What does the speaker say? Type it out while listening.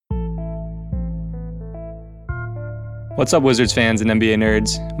What's up, Wizards fans and NBA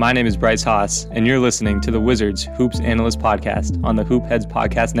nerds? My name is Bryce Haas, and you're listening to the Wizards Hoops Analyst Podcast on the Hoop Heads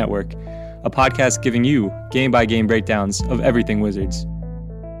Podcast Network, a podcast giving you game-by-game breakdowns of everything Wizards.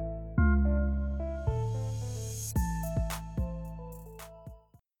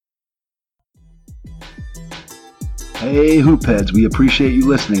 Hey Hoopheads, we appreciate you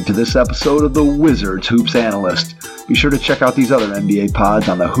listening to this episode of the Wizards Hoops Analyst. Be sure to check out these other NBA pods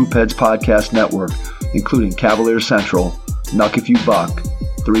on the Hoopheads Podcast Network, including Cavaliers Central, Nuck If You Buck,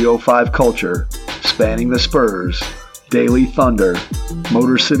 305 Culture, Spanning the Spurs, Daily Thunder,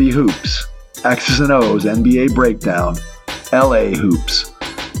 Motor City Hoops, X's and O's NBA Breakdown, LA Hoops,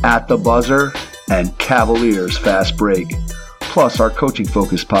 At the Buzzer, and Cavaliers Fast Break. Plus our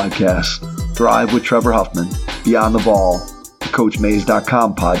coaching-focused podcasts, Thrive with Trevor Huffman, Beyond the Ball, the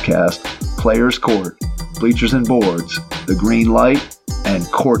CoachMaze.com podcast, Players Court, Bleachers and Boards, The Green Light, and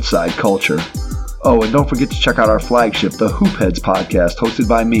Courtside Culture. Oh, and don't forget to check out our flagship, the Hoopheads podcast, hosted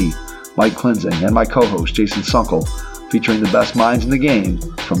by me, Mike Klinzing, and my co-host, Jason Sunkel, featuring the best minds in the game,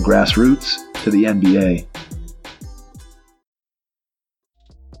 from grassroots to the NBA.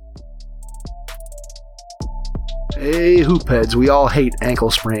 Hey Hoopheads, we all hate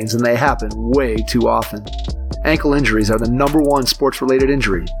ankle sprains, and they happen way too often. Ankle injuries are the number one sports-related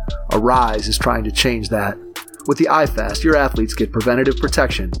injury. Arise is trying to change that. With the iFast, your athletes get preventative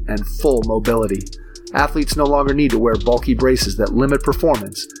protection and full mobility. Athletes no longer need to wear bulky braces that limit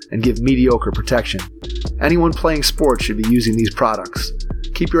performance and give mediocre protection. Anyone playing sports should be using these products.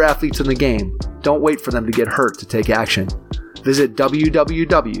 Keep your athletes in the game. Don't wait for them to get hurt to take action. Visit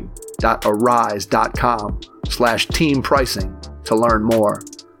www.arise.com/team pricing to learn more.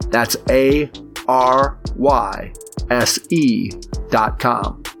 That's ARYSE.com.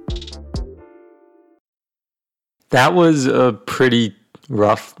 That was a pretty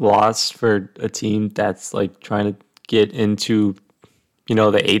rough loss for a team that's like trying to get into,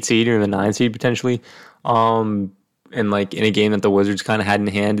 the 8 seed or the 9 seed potentially. And like in a game that the Wizards kind of had in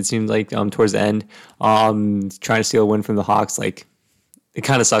hand, it seemed like towards the end, trying to steal a win from the Hawks. Like, it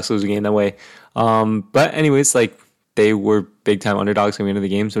kind of sucks to lose a game that way. But anyways, like, they were big time underdogs coming into the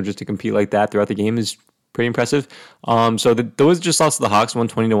game. So just to compete like that throughout the game is pretty impressive. So the Wizards just lost to the Hawks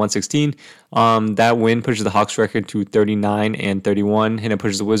 120-116. That win pushes the Hawks record to 39-31, and it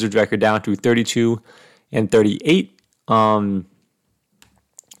pushes the Wizards record down to 32-38.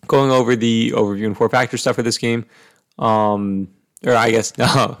 Going over the overview and 4-factor stuff for this game, coming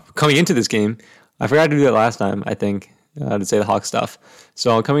into this game, I forgot to do that last time, I think, to say the Hawks stuff.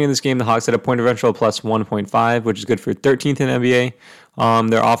 So coming in this game, the Hawks had a point differential plus 1.5, which is good for 13th in the NBA.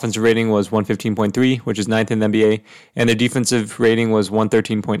 Their offensive rating was 115.3, which is 9th in the NBA, and their defensive rating was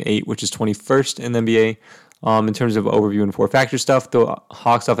 113.8, which is 21st in the NBA. In terms of overview and 4-factor stuff, the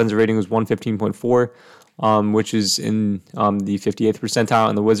Hawks' offensive rating was 115.4, which is in the 58th percentile,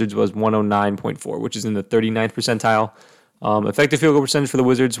 and the Wizards was 109.4, which is in the 39th percentile. Effective field goal percentage for the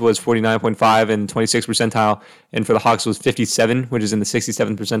Wizards was 49.5 and 26th percentile, and for the Hawks was 57, which is in the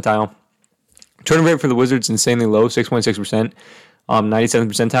 67th percentile. Turnover rate for the Wizards insanely low, 6.6%, 97th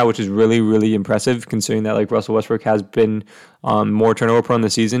percentile, which is really, really impressive considering that like Russell Westbrook has been more turnover prone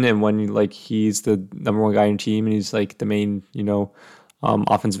this season, and when like he's the number one guy on your team and he's like the main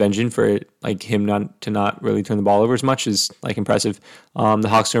offensive engine for like him not really turn the ball over as much is like impressive. The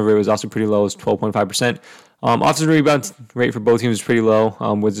Hawks turnover rate was also pretty low, it's 12.5%. Offensive rebound rate for both teams was pretty low.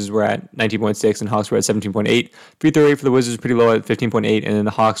 Wizards were at 19.6 and Hawks were at 17.8. Free throw rate for the Wizards was pretty low at 15.8, and then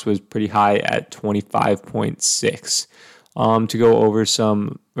the Hawks was pretty high at 25.6. To go over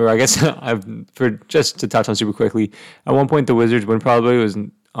some, or I guess for just to touch on super quickly, at one point the Wizards win probability was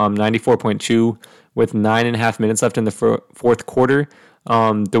 94.2 with 9.5 minutes left in the fourth quarter.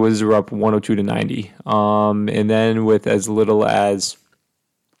 The Wizards were up 102-90. And then with as little as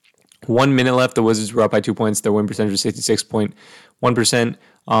 1 minute left, the Wizards were up by 2 points. Their win percentage was 66.1%.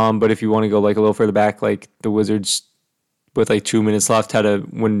 But if you want to go like a little further back, like the Wizards with like 2 minutes left had a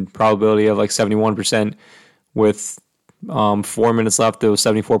win probability of like 71%. With 4 minutes left, it was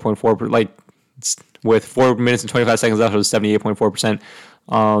 74.4%. Like with 4 minutes and 25 seconds left, it was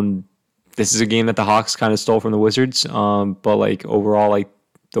 78.4%. This is a game that the Hawks kind of stole from the Wizards. But like overall, like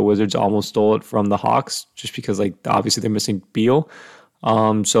the Wizards almost stole it from the Hawks just because like obviously they're missing Beal.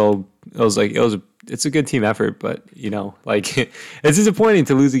 So it's a good team effort, but like it's disappointing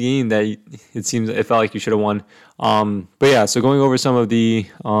to lose a game that it felt like you should have won. But yeah, so going over some of the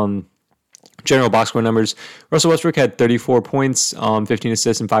general box score numbers, Russell Westbrook had 34 points, 15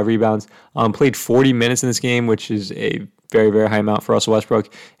 assists, and 5 rebounds. Played 40 minutes in this game, which is a very, very high amount for Russell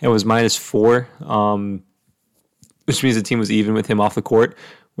Westbrook, and was -4, which means the team was even with him off the court,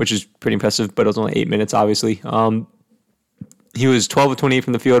 which is pretty impressive, but it was only 8 minutes, obviously. He was 12 of 28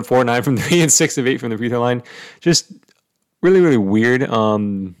 from the field, 4 of 9 from 3, and 6 of 8 from the free throw line. Just really, really weird.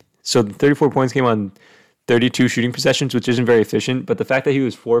 So 34 points came on 32 shooting possessions, which isn't very efficient. But the fact that he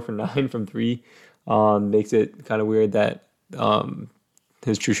was 4 for 9 from 3 makes it kind of weird that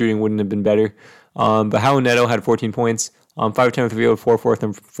his true shooting wouldn't have been better. But Raul Neto had 14 points, 5 of 10 from the field, 4 of 4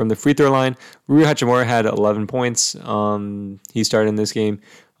 from the free throw line. Rui Hachimura had 11 points. He started in this game.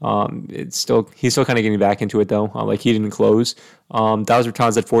 He's still kind of getting back into it though. Like he didn't close. Dallas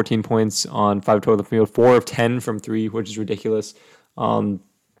Bertans had 14 points on 5 of 12 from the field, 4 of 10 from 3, which is ridiculous.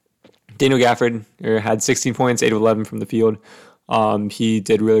 Daniel Gafford had 16 points, 8 of 11 from the field. He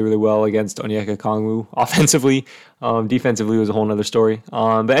did really, really well against Onyeka Okongwu offensively. Defensively was a whole other story.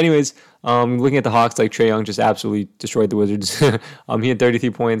 But anyways, looking at the Hawks, like Trae Young just absolutely destroyed the Wizards. He had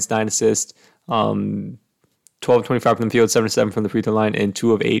 33 points, 9 assists, 12 of 25 from the field, 7 of 7 from the free throw line, and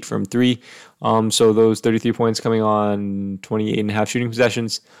 2 of 8 from 3. So those 33 points coming on 28 and a half shooting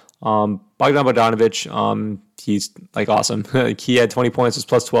possessions. Bogdan Bogdanovic, he's like awesome. He had 20 points, was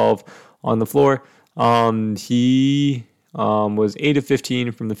plus 12 on the floor. He was 8 of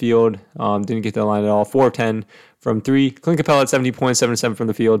 15 from the field, didn't get to the line at all, 4 of 10 from 3. Clint Capella had 70 points, 7 of 7 from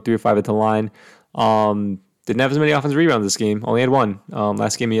the field, 3 of 5 at the line. Didn't have as many offensive rebounds this game, only had 1.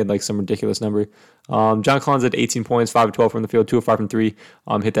 Last game he had like some ridiculous number. John Collins had 18 points, 5 of 12 from the field, 2 of 5 from 3.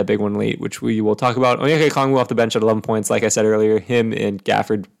 Hit that big one late, which we will talk about. Onyeka Okongwu off the bench at 11 points. Like I said earlier, him and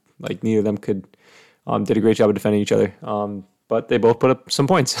Gafford, like neither of them did a great job of defending each other. But they both put up some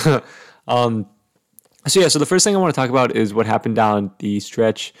points. So the first thing I want to talk about is what happened down the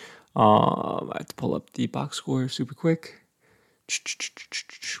stretch. I have to pull up the box score super quick.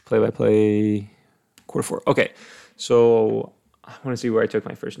 Play-by-play, quarter 4. Okay, so I want to see where I took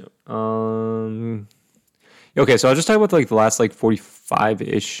my first note. Okay, so I'll just talk about like the last like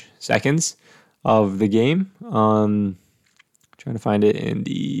 45-ish seconds of the game. Trying to find it in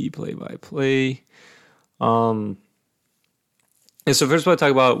the play-by-play. And so first what I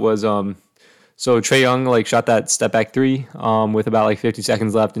talk about was so Trae Young like shot that step back 3 with about like 50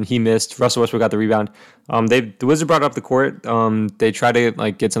 seconds left, and he missed. Russell Westbrook got the rebound. The Wizards brought up the court. They tried to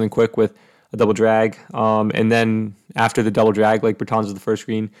like get something quick with a double drag, and then after the double drag, like Bertans was the first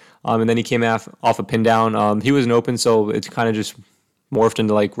screen, and then he came off a pin down. He wasn't open, so it's kind of just morphed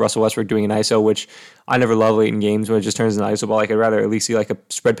into like Russell Westbrook doing an ISO, which I never love late in games when it just turns into an ISO ball. Like I'd rather at least see like a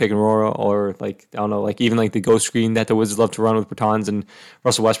spread pick and roll, or like I don't know, like even like the ghost screen that the Wizards love to run with Bertans and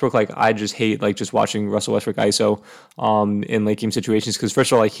Russell Westbrook. Like I just hate like just watching Russell Westbrook ISO in late game situations, because first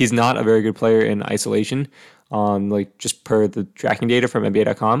of all, like he's not a very good player in isolation, like just per the tracking data from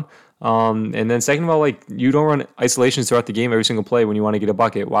NBA.com. And then second of all, like you don't run isolations throughout the game every single play when you want to get a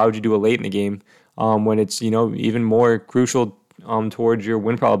bucket. Why would you do it late in the game when it's even more crucial towards your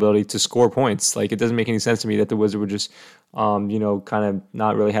win probability to score points? Like it doesn't make any sense to me that the Wizards would just kind of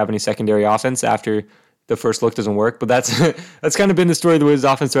not really have any secondary offense after the first look doesn't work. But that's that's kind of been the story of the Wizards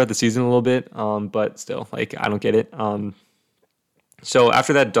offense throughout the season a little bit. But still, like I don't get it. So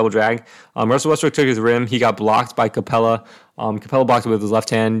after that double drag, Russell Westbrook took his rim. He got blocked by Capella. Capella blocked it with his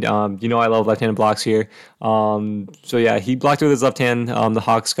left hand. I love left-handed blocks here. He blocked it with his left hand. The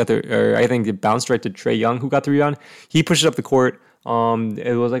Hawks got I think it bounced right to Trae Young, who got the rebound. He pushed it up the court.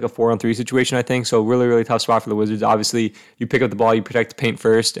 It was like a 4-on-3 situation, I think. So really, really tough spot for the Wizards. Obviously, you pick up the ball, you protect the paint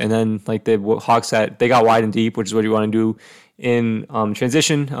first, and then like the Hawks they got wide and deep, which is what you want to do in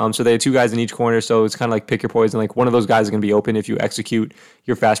transition. So they had 2 guys in each corner, so it's kind of like pick your poison. Like one of those guys is going to be open if you execute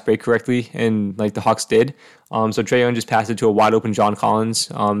your fast break correctly, and like the Hawks did. So Trae Young just passed it to a wide open John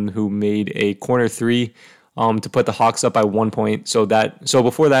Collins, who made a corner 3 to put the Hawks up by 1 point. So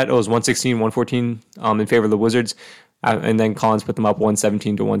before that, it was 116-114 in favor of the Wizards. And then Collins put them up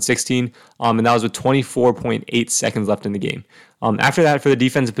 117 to 116. And that was with 24.8 seconds left in the game. After that, for the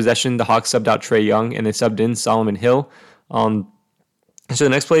defensive possession, the Hawks subbed out Trae Young and they subbed in Solomon Hill. So the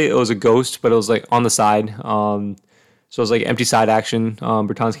next play, it was a ghost, but it was like on the side. So it was like empty side action.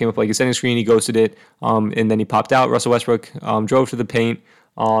 Bertans came up like a setting screen. He ghosted it. And then he popped out. Russell Westbrook drove to the paint.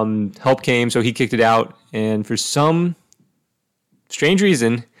 Help came, so he kicked it out. And for some strange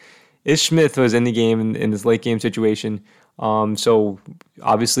reason, Ish Smith was in the game in this late game situation. So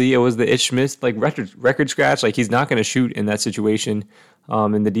obviously it was the Ish Smith like record scratch. Like he's not going to shoot in that situation.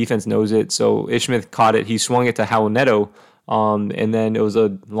 And the defense knows it. So Ish Smith caught it. He swung it to Raul Neto. And then it was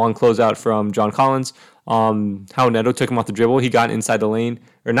a long closeout from John Collins. Raul Neto took him off the dribble. He got inside the lane,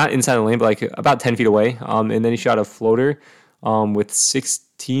 or not inside the lane, but like about 10 feet away. And then he shot a floater with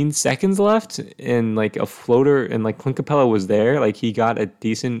 16 seconds left, and like a floater, and like Clint Capella was there. Like he got a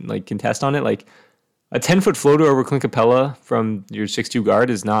decent like contest on it. Like a 10-foot floater over Clint Capella from your 6'2" guard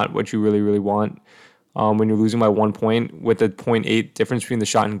is not what you really, really want when you're losing by 1 point with a 0.8 difference between the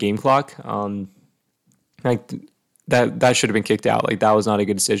shot and game clock. Like that should have been kicked out. Like that was not a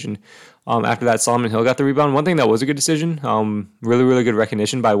good decision. After that, Solomon Hill got the rebound. One thing that was a good decision, really, really good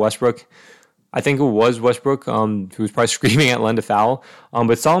recognition by Westbrook. I think it was Westbrook who was probably screaming at Len to foul.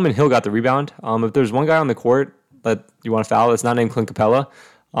 But Solomon Hill got the rebound. If there's one guy on the court that you want to foul, it's not named Clint Capella.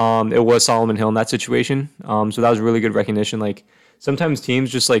 It was Solomon Hill in that situation. So that was really good recognition. Like sometimes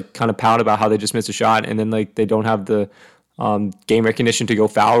teams just like kind of pout about how they just missed a shot and then like they don't have the game recognition to go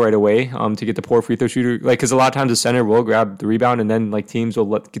foul right away to get the poor free throw shooter. Like because a lot of times the center will grab the rebound and then like teams will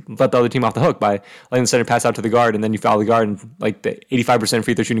let the other team off the hook by letting the center pass out to the guard and then you foul the guard and like the 85%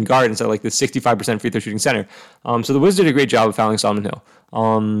 free throw shooting guard instead of like the 65% free throw shooting center. So the Wizards did a great job of fouling Solomon Hill.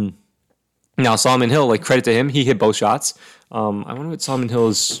 Now Solomon Hill, like credit to him, he hit both shots. I wonder what Solomon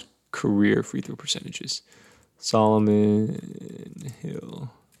Hill's career free throw percentage is. Solomon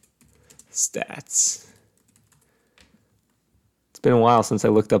Hill stats. It's been a while since I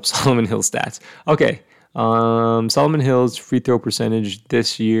looked up Solomon Hill stats. Okay. Solomon Hill's free throw percentage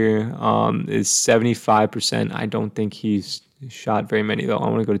this year is 75%. I don't think he's shot very many, though. I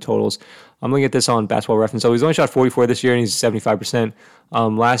want to go to totals. I'm looking at this on Basketball Reference. So he's only shot 44 this year, and he's 75%.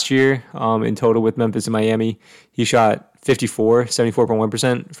 Last year, in total with Memphis and Miami, he shot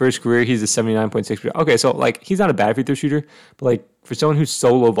 74.1%. For his career, he's a 79.6%. Okay, so, like, he's not a bad free throw shooter, but, like, for someone who's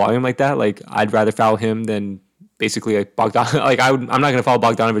so low volume like that, like, I'd rather foul him than basically like Bogdan. Like, I'm not going to foul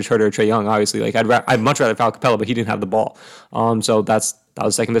Bogdanovich, Huerter, or Trae Young, obviously. Like, I'd much rather foul Capella, but he didn't have the ball. So that was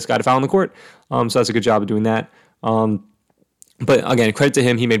the second best guy to foul on the court. So that's a good job of doing that. But again, credit to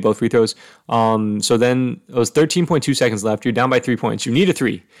him. He made both free throws. So then it was 13.2 seconds left. You're down by 3 points. You need a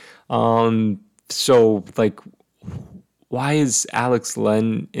three. So, like, why is Alex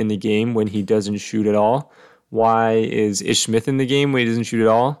Len in the game when he doesn't shoot at all? Why is Ish Smith in the game when he doesn't shoot at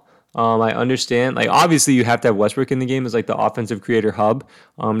all? I understand. Like, obviously, you have to have Westbrook in the game as, like, the offensive creator hub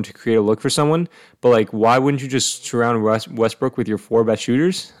to create a look for someone. But, like, why wouldn't you just surround Westbrook with your four best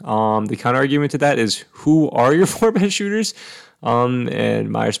shooters? The counter argument to that is, who are your four best shooters? And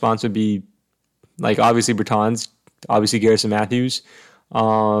my response would be, like, obviously Bertans, obviously Garrison Matthews,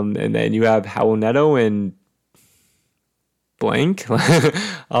 and then you have Howell Neto and blank. I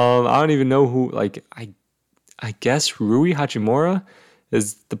don't even know who. Like, I guess Rui Hachimura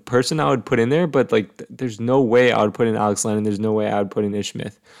is the person I would put in there, but like, there's no way I would put in Alex Len, and there's no way I would put in Ish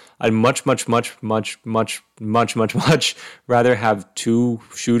Smith. I'd much rather have two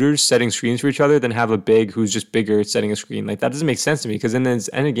shooters setting screens for each other than have a big who's just bigger setting a screen. Like, that doesn't make sense to me, because in those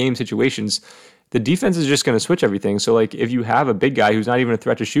end of game situations, the defense is just going to switch everything. So, like, if you have a big guy who's not even a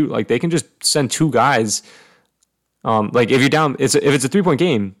threat to shoot, like, they can just send two guys. Like, if you're down, if it's a 3-point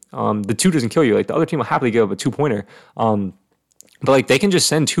game, the two doesn't kill you. Like, the other team will happily give up a 2-pointer. But, like, they can just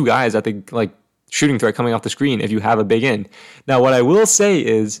send two guys at the, like, shooting threat coming off the screen if you have a big end. Now, what I will say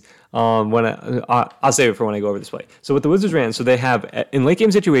is, I'll save it for when I go over this play. So what the Wizards ran, so they have, in late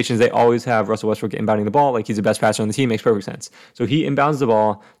game situations, they always have Russell Westbrook inbounding the ball. Like, he's the best passer on the team, makes perfect sense. So he inbounds the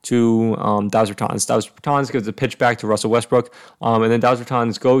ball to Davis Bertans. Davis Bertans gives a pitch back to Russell Westbrook, and then Davis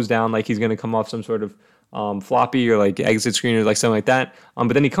Bertans goes down like he's going to come off some sort of floppy or like exit screen or like something like that.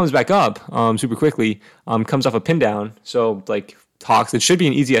 But then he comes back up super quickly, comes off a pin down. So, like, Hawks, it should be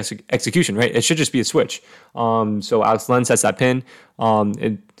an easy execution, right? It should just be a switch. So Alex Len sets that pin.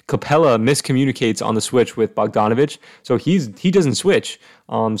 Capella miscommunicates on the switch with Bogdanovich, so he doesn't switch.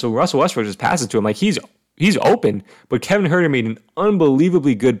 So Russell Westbrook just passes to him like he's open, but Kevin Huerter made an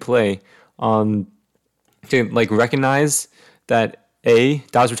unbelievably good play to, like, recognize that A,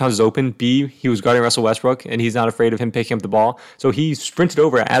 Davis Bertans is open, B, he was guarding Russell Westbrook, and he's not afraid of him picking up the ball. So he sprinted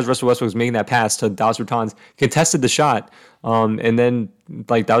over as Russell Westbrook was making that pass to Davis Bertans, contested the shot, and then,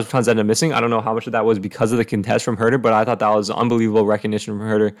 like, Davis Bertans ended up missing. I don't know how much of that was because of the contest from Huerter, but I thought that was unbelievable recognition from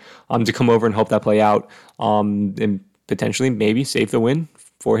Huerter to come over and help that play out, and potentially maybe save the win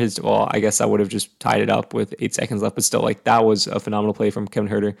for his, well, I guess I would have just tied it up with 8 seconds left, but still, like, that was a phenomenal play from Kevin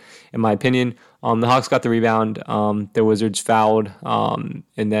Huerter, in my opinion. The Hawks got the rebound, the Wizards fouled, and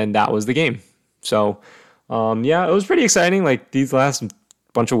then that was the game. So, yeah, it was pretty exciting. Like, these last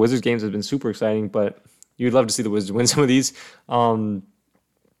bunch of Wizards games have been super exciting, but you'd love to see the Wizards win some of these. So,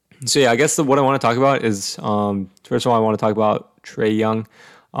 yeah, I guess what I want to talk about is, first of all, I want to talk about Trae Young.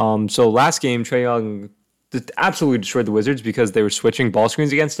 So last game, Trae Young absolutely destroyed the Wizards because they were switching ball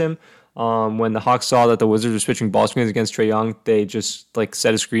screens against him. When the Hawks saw that the Wizards were switching ball screens against Trae Young, they just, like,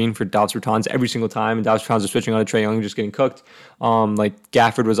 set a screen for Davis Bertans every single time, and Davis Bertans was switching on to Trae Young, just getting cooked. Like,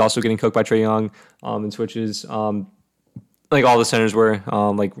 Gafford was also getting cooked by Trae Young in switches. Like, all the centers were,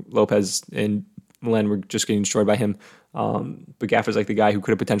 like, Lopez and Len were just getting destroyed by him. But Gafford's like the guy who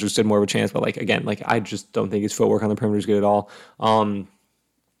could have potentially stood more of a chance. But like again, like I just don't think his footwork on the perimeter is good at all.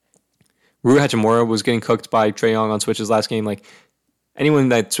 Rui Hachimura was getting cooked by Trae Young on switches last game. Like anyone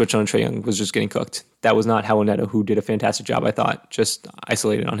that switched on Trae Young was just getting cooked. That was not Howell Neto, who did a fantastic job, I thought, just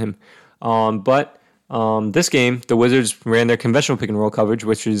isolated on him. But this game, the Wizards ran their conventional pick and roll coverage,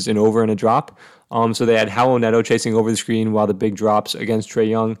 which is an over and a drop. So they had Howell Neto chasing over the screen while the big drops against Trae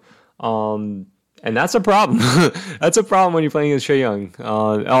Young. And that's a problem. That's a problem when you're playing against Trae Young.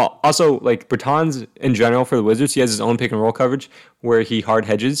 Also, like Bertans in general for the Wizards, he has his own pick and roll coverage where he hard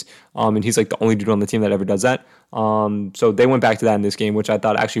hedges, and he's like the only dude on the team that ever does that. So they went back to that in this game, which I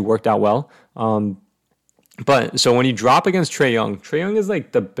thought actually worked out well. But so when you drop against Trae Young is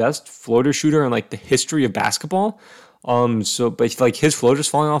like the best floater shooter in like the history of basketball. But like his floater's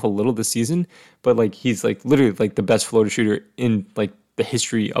falling off a little this season, but like he's like literally like the best floater shooter in like the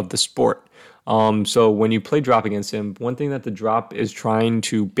history of the sport. So when you play drop against him, one thing that the drop is trying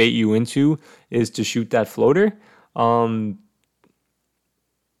to bait you into is to shoot that floater.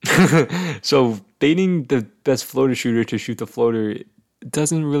 So baiting the best floater shooter to shoot the floater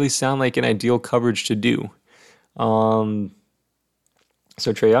doesn't really sound like an ideal coverage to do. So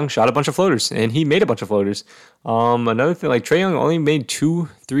Trae Young shot a bunch of floaters, and he made a bunch of floaters. Another thing, like Trae Young only made 2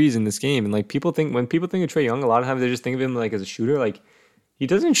 threes in this game, and like when people think of Trae Young, a lot of times they just think of him like as a shooter. Like he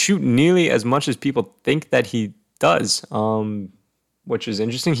doesn't shoot nearly as much as people think that he does, which is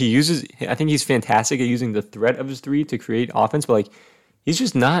interesting. I think he's fantastic at using the threat of his three to create offense, but like he's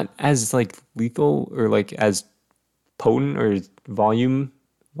just not as like lethal or like as potent or volume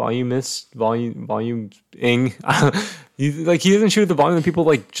ing. He doesn't shoot at the volume that people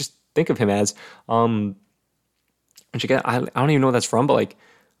like just think of him as. Which again, I don't even know what that's from, but like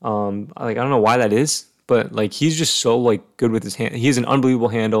I don't know why that is, but like he's just so like good with his hand. He has an unbelievable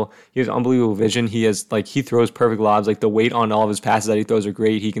handle. He has unbelievable vision. He throws perfect lobs. Like the weight on all of his passes that he throws are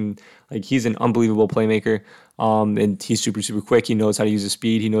great. He's an unbelievable playmaker. And he's super, super quick. He knows how to use his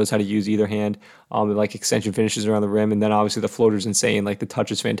speed. He knows how to use either hand. Like extension finishes around the rim. And then obviously the floater's insane. Like the touch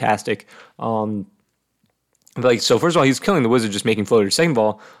is fantastic. So first of all, he's killing the Wizards just making floaters. Second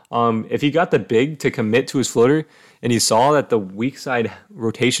of all, if he got the big to commit to his floater and he saw that the weak side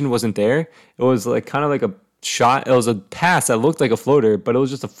rotation wasn't there, it was like kind of like a shot. It was a pass that looked like a floater, but it was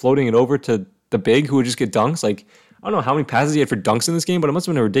just a floating it over to the big who would just get dunks. Like I don't know how many passes he had for dunks in this game, but it must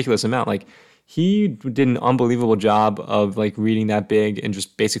have been a ridiculous amount. Like he did an unbelievable job of like reading that big and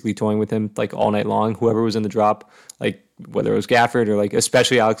just basically toying with him like all night long. Whoever was in the drop, like whether it was Gafford or like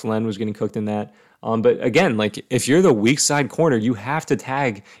especially Alex Len was getting cooked in that. But again, like if you're the weak side corner, you have to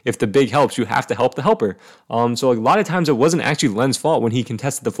tag. If the big helps, you have to help the helper. So like, a lot of times it wasn't actually Len's fault when he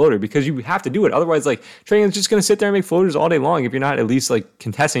contested the floater because you have to do it. Otherwise, like Trae Young's just gonna sit there and make floaters all day long if you're not at least like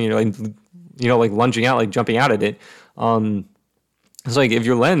contesting. You're like, like lunging out, like jumping out at it. It's like if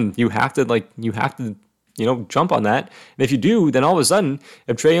you're Len, you have to jump on that. And if you do, then all of a sudden,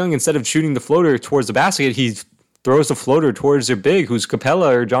 if Trae Young instead of shooting the floater towards the basket, he throws the floater towards their big, who's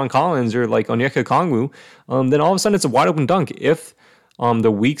Capella or John Collins or like Onyeka Okongwu, then all of a sudden it's a wide open dunk if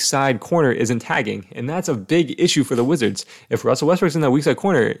the weak side corner isn't tagging. And that's a big issue for the Wizards. If Russell Westbrook's in that weak side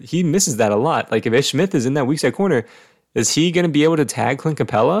corner, he misses that a lot. Like if Ish Smith is in that weak side corner, is he going to be able to tag Clint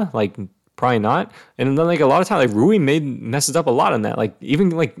Capella? Like probably not. And then like a lot of times, like Rui messes up a lot on that. Like even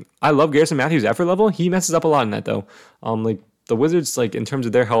like I love Garrison Matthews' effort level. He messes up a lot on that though. Like the Wizards, like in terms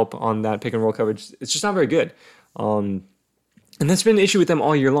of their help on that pick and roll coverage, it's just not very good. And that's been an issue with them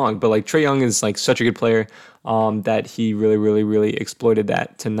all year long. But like Trae Young is like such a good player that he really, really, really exploited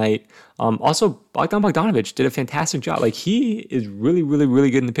that tonight. Also, Bogdanović did a fantastic job. Like he is really, really,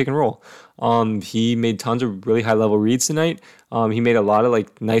 really good in the pick and roll. He made tons of really high level reads tonight. He made a lot of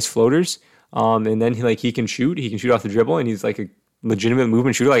like nice floaters. And then he can shoot. He can shoot off the dribble, and he's like a legitimate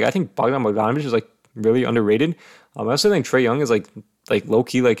movement shooter. Like I think Bogdanović is like really underrated. I also think Trae Young is like low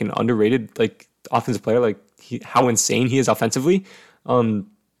key like an underrated like offensive player. Like how insane he is offensively.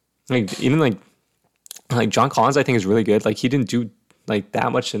 Like even like John Collins, I think is really good. Like he didn't do like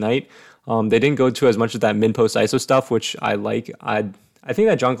that much tonight. They didn't go to as much of that mid post ISO stuff, which I like. I think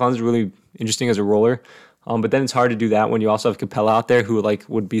that John Collins is really interesting as a roller. But then it's hard to do that when you also have Capella out there who like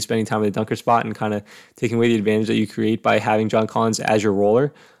would be spending time at the dunker spot and kind of taking away the advantage that you create by having John Collins as your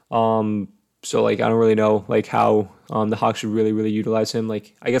roller. So like I don't really know like how the Hawks should really, really utilize him.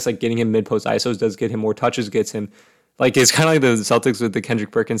 Like I guess like getting him mid post ISOs does get him more touches, gets him like it's kind of like the Celtics with the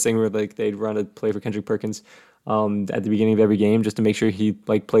Kendrick Perkins thing where like they'd run a play for Kendrick Perkins at the beginning of every game just to make sure he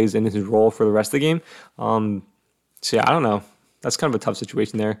like plays in his role for the rest of the game. So yeah, I don't know. That's kind of a tough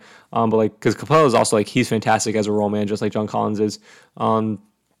situation there. But like because Capella is also like he's fantastic as a role man, just like John Collins is.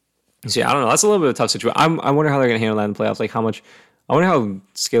 So yeah, I don't know. That's a little bit of a tough situation. I wonder how they're going to handle that in the playoffs. Like how much. I wonder how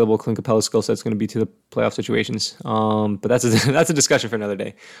scalable Clint Capella's skill set is going to be to the playoff situations. But that's a that's a discussion for another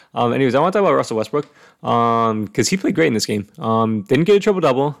day. Anyways, I want to talk about Russell Westbrook because he played great in this game. Didn't get a triple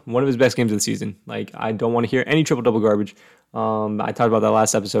double. One of his best games of the season. Like I don't want to hear any triple double garbage. I talked about that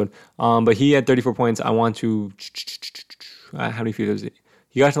last episode. But he had 34 points. I want to. How many free throws?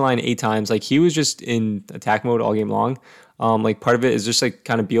 He got to the line 8 times. Like he was just in attack mode all game long. Like part of it is just like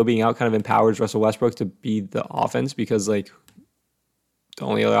kind of Beal being out kind of empowers Russell Westbrook to be the offense because like the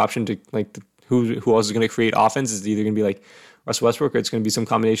only other option to like who else is going to create offense is either going to be like Russell Westbrook or it's going to be some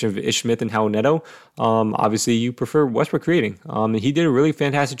combination of Ish Smith and Howard Neto. Obviously you prefer Westbrook creating. And he did a really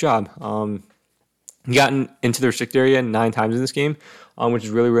fantastic job. He got into the restricted area 9 times in this game, which is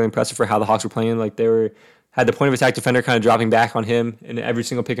really, really impressive for how the Hawks were playing. Like they had the point of attack defender kind of dropping back on him in every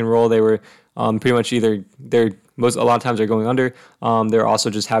single pick and roll. They were pretty much either a lot of times they're going under. They're also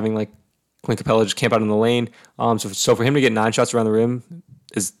just having like Clint Capella just camp out in the lane. So for him to get 9 shots around the rim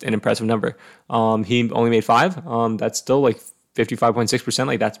is an impressive number. He only made 5. That's still like 55.6%.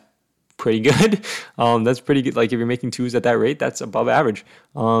 Like that's pretty good. That's pretty good. Like if you're making 2s at that rate, that's above average.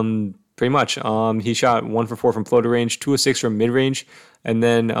 Pretty much. He shot 1 for 4 from floater range, 2 of 6 from mid range, and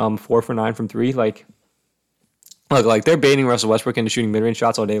then 4 for 9 from 3. Like they're baiting Russell Westbrook into shooting mid-range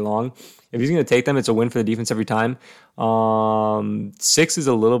shots all day long. If he's going to take them, it's a win for the defense every time. 6 is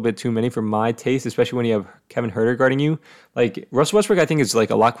a little bit too many for my taste, especially when you have Kevin Huerter guarding you. Like Russell Westbrook, I think is like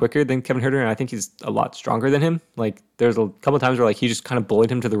a lot quicker than Kevin Huerter, and I think he's a lot stronger than him. Like there's a couple of times where like he just kind of bullied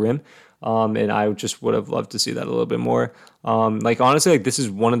him to the rim, and I just would have loved to see that a little bit more. Like honestly, like this is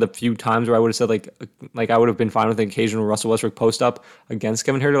one of the few times where I would have said like I would have been fine with an occasional Russell Westbrook post up against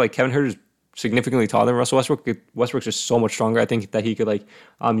Kevin Huerter. Like Kevin Huerter's significantly taller than Russell Westbrook. Westbrook's just so much stronger. I think that he could like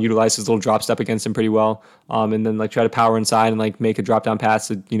utilize his little drop step against him pretty well, and then like try to power inside and like make a drop down pass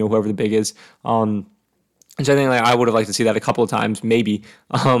to whoever the big is. And so I think like I would have liked to see that a couple of times maybe.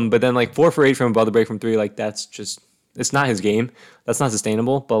 But then like 4 for 8 from above the break from 3, like that's just it's not his game. That's not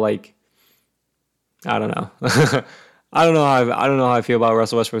sustainable. But like I don't know. I don't know how I feel about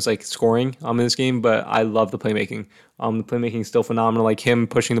Russell Westbrook's like scoring in this game, but I love the playmaking. The playmaking is still phenomenal. Like him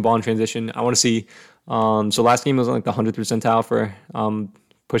pushing the ball in transition. I want to see. So last game was like the 100th percentile for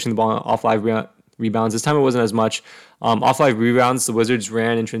pushing the ball off live rebounds. This time it wasn't as much. Off live rebounds, the Wizards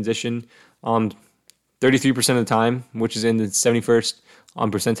ran in transition 33% of the time, which is in the 71st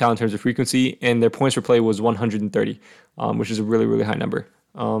percentile in terms of frequency, and their points per play was 130, which is a really, really high number.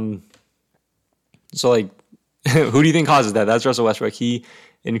 So like. Who do you think causes that? That's Russell Westbrook. He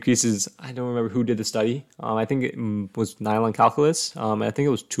increases. I don't remember who did the study. I think it was Nylon Calculus. I think it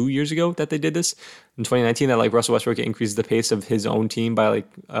was 2 years ago that they did this in 2019. That like Russell Westbrook increases the pace of his own team by like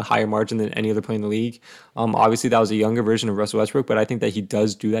a higher margin than any other player in the league. Obviously that was a younger version of Russell Westbrook, but I think that he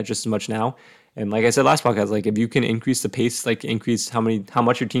does do that just as much now. And like I said last podcast, like if you can increase the pace, like increase how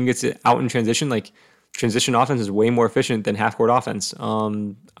much your team gets out in transition, like. Transition offense is way more efficient than half-court offense. I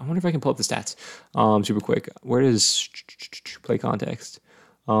wonder if I can pull up the stats super quick. Where does play context?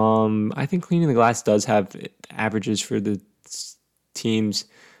 I think Cleaning the Glass does have averages for the teams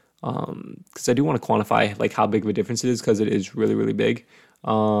because I do want to quantify like how big of a difference it is because it is really, really big.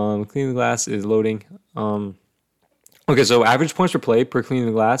 Cleaning the Glass is loading. Okay, so average points per play per Cleaning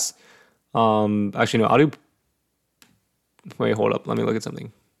the Glass. Actually, no, I'll do... Wait, hold up. Let me look at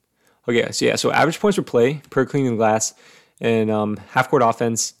something. Okay, so average points per play per Cleaning the Glass in half-court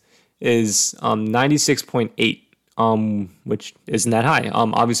offense is 96.8, which isn't that high.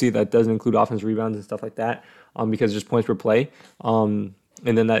 Obviously, that doesn't include offensive rebounds and stuff like that because it's just points per play. And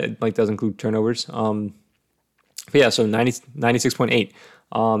then that like does include turnovers. But yeah, so 96.8.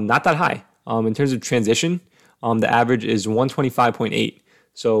 Not that high. In terms of transition, the average is 125.8.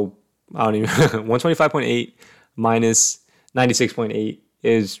 So I don't even 125.8 minus 96.8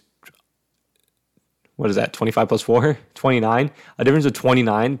 is... What is that? 25 plus 4? 29. A difference of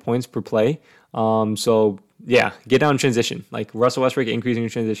 29 points per play. So, yeah, get down in transition. Like, Russell Westbrook increasing in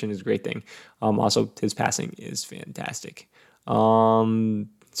transition is a great thing. Also, his passing is fantastic. So,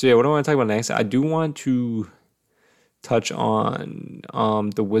 yeah, what do I want to talk about next? I do want to touch on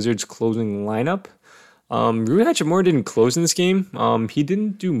the Wizards' closing lineup. Rui Hachimura didn't close in this game. He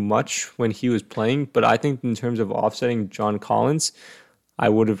didn't do much when he was playing, but I think in terms of offsetting John Collins, I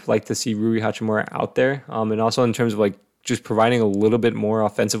would have liked to see Rui Hachimura out there. And also in terms of like just providing a little bit more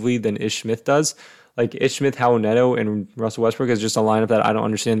offensively than Ish Smith does. Like Ish Smith, Howard Neto, and Russell Westbrook is just a lineup that I don't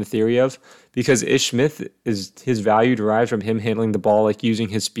understand the theory of because Ish Smith is his value derives from him handling the ball, like using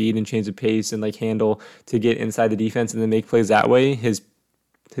his speed and change of pace and like handle to get inside the defense and then make plays that way. His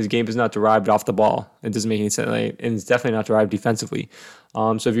his game is not derived off the ball. It doesn't make any sense, and it's definitely not derived defensively.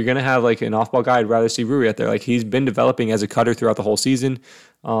 So if you're gonna have like an off-ball guy, I'd rather see Rui out there. Like he's been developing as a cutter throughout the whole season.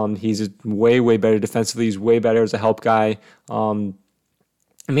 He's way better defensively. He's way better as a help guy.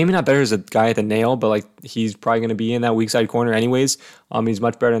 Maybe not better as a guy at the nail, but like he's probably going to be in that weak side corner anyways. He's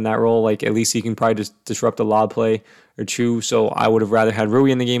much better in that role. Like at least he can probably just disrupt a lob play or two. So I would have rather had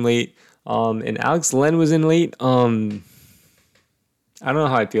Rui in the game late. And Alex Len was in late. I don't know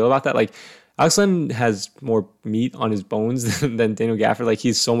how I feel about that. Like Alex Len has more meat on his bones than Daniel Gafford. Like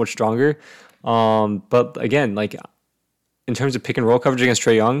he's so much stronger. But again, like in terms of pick and roll coverage against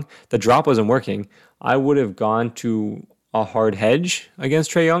Trae Young, the drop wasn't working. I would have gone to a hard hedge against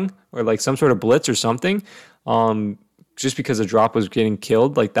Trae Young or like some sort of blitz or something. Just because the drop was getting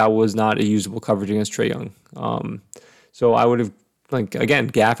killed, like that was not a usable coverage against Trae Young. So I would have, like, again,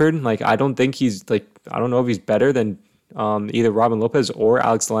 Gafford, like I don't think he's like, I don't know if he's better than either Robin Lopez or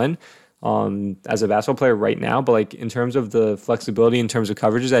Alex Len as a basketball player right now, but like in terms of the flexibility, in terms of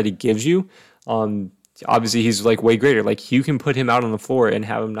coverages that he gives you, obviously he's like way greater. Like you can put him out on the floor and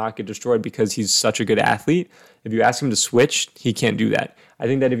have him not get destroyed because he's such a good athlete. If you ask him to switch, he can't do that. I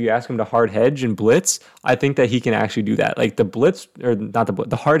think that if you ask him to hard hedge and blitz, I think that he can actually do that. Like the blitz, or not the blitz,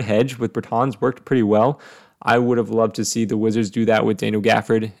 the hard hedge with Bertans worked pretty well. I would have loved to see the Wizards do that with Daniel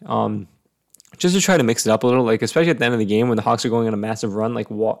Gafford, just to try to mix it up a little. Like especially at the end of the game when the Hawks are going on a massive run, like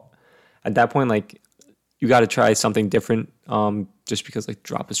what at that point, like you got to try something different. Just because like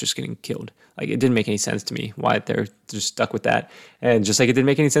drop is just getting killed. Like it didn't make any sense to me why they're just stuck with that, and just like it didn't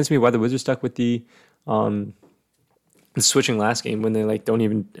make any sense to me why the Wizards stuck with the switching last game when they like don't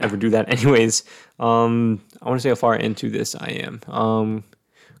even ever do that anyways. I want to see how far into this I am.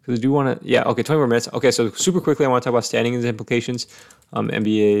 Because I do want to, yeah, okay, 24 minutes. Okay, so super quickly, I want to talk about standings implications.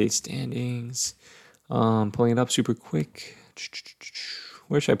 NBA standings. Pulling it up super quick.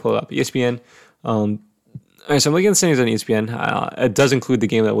 Where should I pull it up? ESPN. All right, so I'm looking at the standings on ESPN. It does include the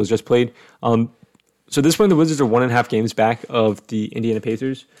game that was just played. So at this point, the Wizards are 1.5 games back of the Indiana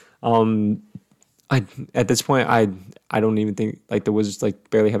Pacers. At this point, I don't even think like the Wizards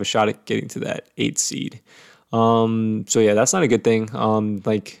like barely have a shot at getting to that 8th seed. So yeah, that's not a good thing.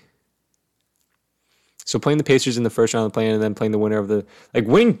 So playing the Pacers in the first round of the play-in and then playing the winner of the like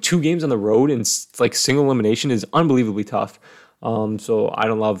winning 2 games on the road and like single elimination is unbelievably tough. So I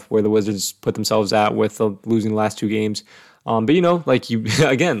don't love where the Wizards put themselves at with losing the last 2 games. But you know, like you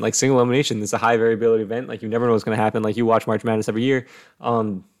again, like single elimination is a high variability event. Like you never know what's going to happen. Like you watch March Madness every year.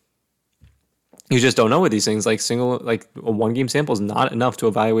 You just don't know with these things. Like a 1-game sample is not enough to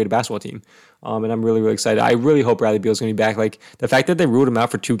evaluate a basketball team. And I'm really, really excited. I really hope Bradley Beal's going to be back. Like the fact that they ruled him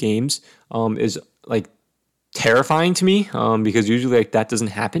out for 2 games is like terrifying to me because usually like that doesn't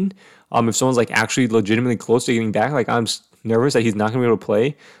happen. If someone's like actually legitimately close to getting back, like I'm nervous that he's not going to be able to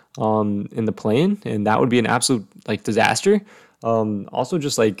play in the play-in, and that would be an absolute like disaster. Also,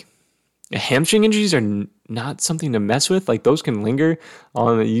 just like hamstring injuries are not something to mess with. Like those can linger.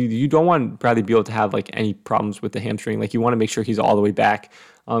 You don't want Bradley Beal to have like any problems with the hamstring. Like you want to make sure he's all the way back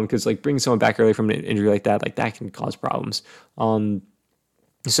because like bringing someone back early from an injury like that can cause problems.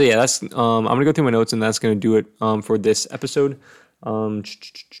 So yeah, that's I'm gonna go through my notes and that's gonna do it for this episode.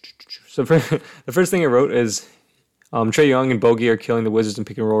 So the first thing I wrote is Trae Young and Bogey are killing the Wizards in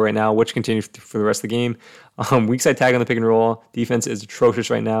pick and roll right now, which continues for the rest of the game. Weak side tag on the pick and roll. Defense is atrocious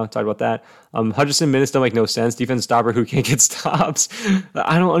right now. Talked about that. Hutchison minutes don't make no sense. Defense stopper who can't get stops.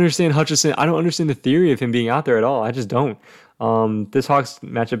 I don't understand Hutchison. I don't understand the theory of him being out there at all. I just don't. This Hawks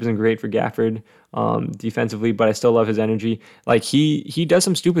matchup isn't great for Gafford defensively, but I still love his energy. Like he does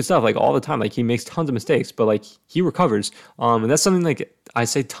some stupid stuff like all the time. Like he makes tons of mistakes, but like he recovers. And that's something like I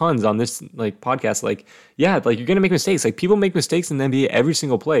say tons on this like podcast. Like yeah, like you're gonna make mistakes. Like people make mistakes in the NBA every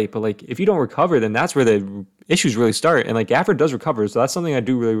single play, but like if you don't recover, then that's where the issues really start. And like Gafford does recover, so that's something I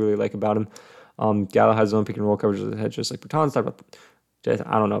do really really like about him. Gallo has his own pick and roll coverage of the head, just like Bertans. Talked about.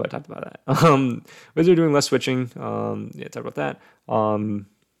 I don't know if I talked about that. Wizards are doing less switching. Yeah, talked about that.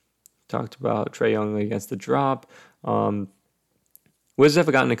 Talked about Trae Young against the drop. Wizards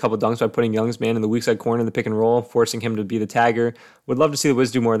have gotten a couple dunks by putting Young's man in the weak side corner in the pick and roll, forcing him to be the tagger. Would love to see the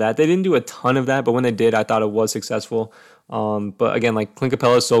Wizards do more of that. They didn't do a ton of that, but when they did, I thought it was successful. But again, like Clint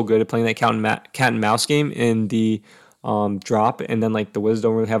Capella is so good at playing that cat and mouse game in the drop, and then like the Wizards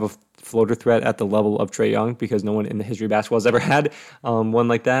don't really have a floater threat at the level of Trae Young because no one in the history of basketball has ever had one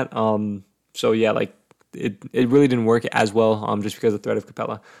like that. So yeah, like it really didn't work as well just because of the threat of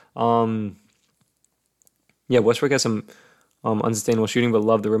Capella. Yeah, Westbrook has some unsustainable shooting, but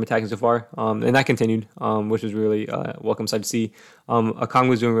love the rim attacking so far. And that continued, which was really welcome sight to see. Okongwu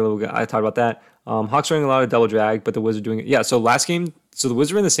was doing really good. I talked about that. Hawks running a lot of double drag, but the Wizards doing it. Yeah, so last game, So the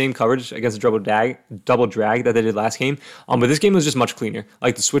Wizards were in the same coverage against the double drag that they did last game. But this game was just much cleaner.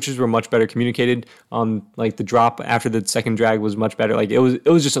 Like the switches were much better communicated. Like the drop after the second drag was much better. Like it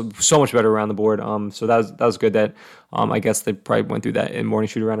was just so much better around the board. So that was good that I guess they probably went through that in morning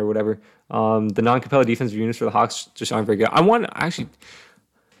shoot around or whatever. The non-Capella defensive units for the Hawks just aren't very good. I want actually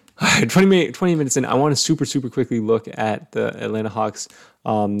 20 minutes in, I want to super quickly look at the Atlanta Hawks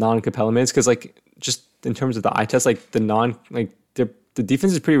non-Capella minutes because like just in terms of the eye test, like the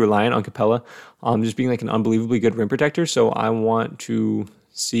defense is pretty reliant on Capella, just being like an unbelievably good rim protector. So I want to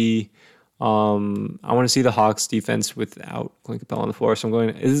see the Hawks defense without Clint Capella on the floor. So I'm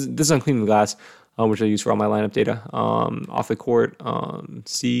going. This is on Clean the Glass, which I use for all my lineup data. Off the court,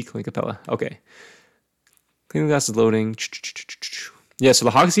 see Clint Capella. Okay, Clean the Glass is loading. Yeah, so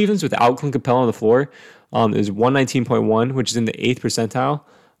the Hawks defense without Clint Capella on the floor is 119.1, which is in the 8th percentile.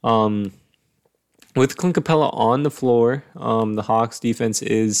 With Clint Capella on the floor, the Hawks defense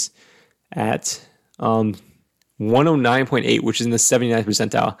is at 109.8, which is in the 79th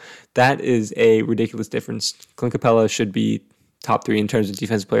percentile. That is a ridiculous difference. Clint Capella should be top 3 in terms of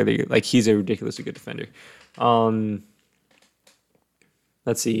defensive player of the year. Like, he's a ridiculously good defender.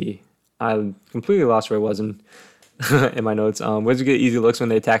 Let's see. I completely lost where I was in my notes. Wizards get easy looks when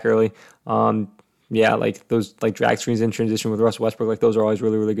they attack early. Yeah, like those like drag screens in transition with Russell Westbrook, like those are always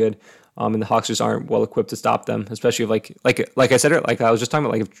really, really good. And the Hawks just aren't well equipped to stop them, especially if like I said, like I was just talking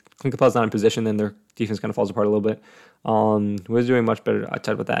about, like if Clint Capella's not in position, then their defense kind of falls apart a little bit. Wizards doing much better. I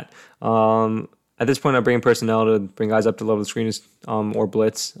talked about that. At this point, I'm bringing personnel to bring guys up to level the screens or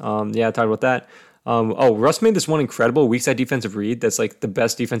blitz. Yeah, I talked about that. Russ made this one incredible weak side defensive read that's like the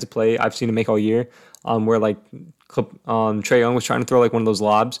best defensive play I've seen him make all year. Where like Trae Young was trying to throw like one of those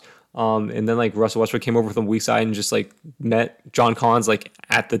lobs. And then like Russell Westbrook came over from the weak side and just like met John Collins like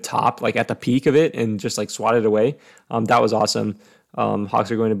at the top, like at the peak of it, and just like swatted away. That was awesome.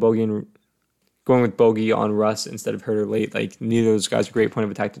 Hawks are going with Bogey on Russ instead of Herter late. Like neither of those guys are great point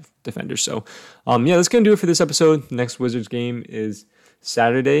of attack defenders. So yeah, that's gonna do it for this episode. Next Wizards game is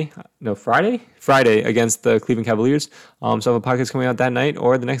Friday against the Cleveland Cavaliers. So I have a podcast coming out that night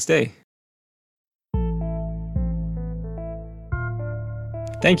or the next day.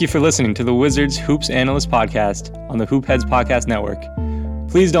 Thank you for listening to the Wizards Hoops Analyst Podcast on the Hoop Heads Podcast Network.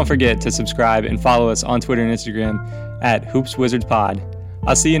 Please don't forget to subscribe and follow us on Twitter and Instagram at HoopsWizardsPod.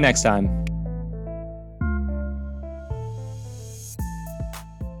 I'll see you next time.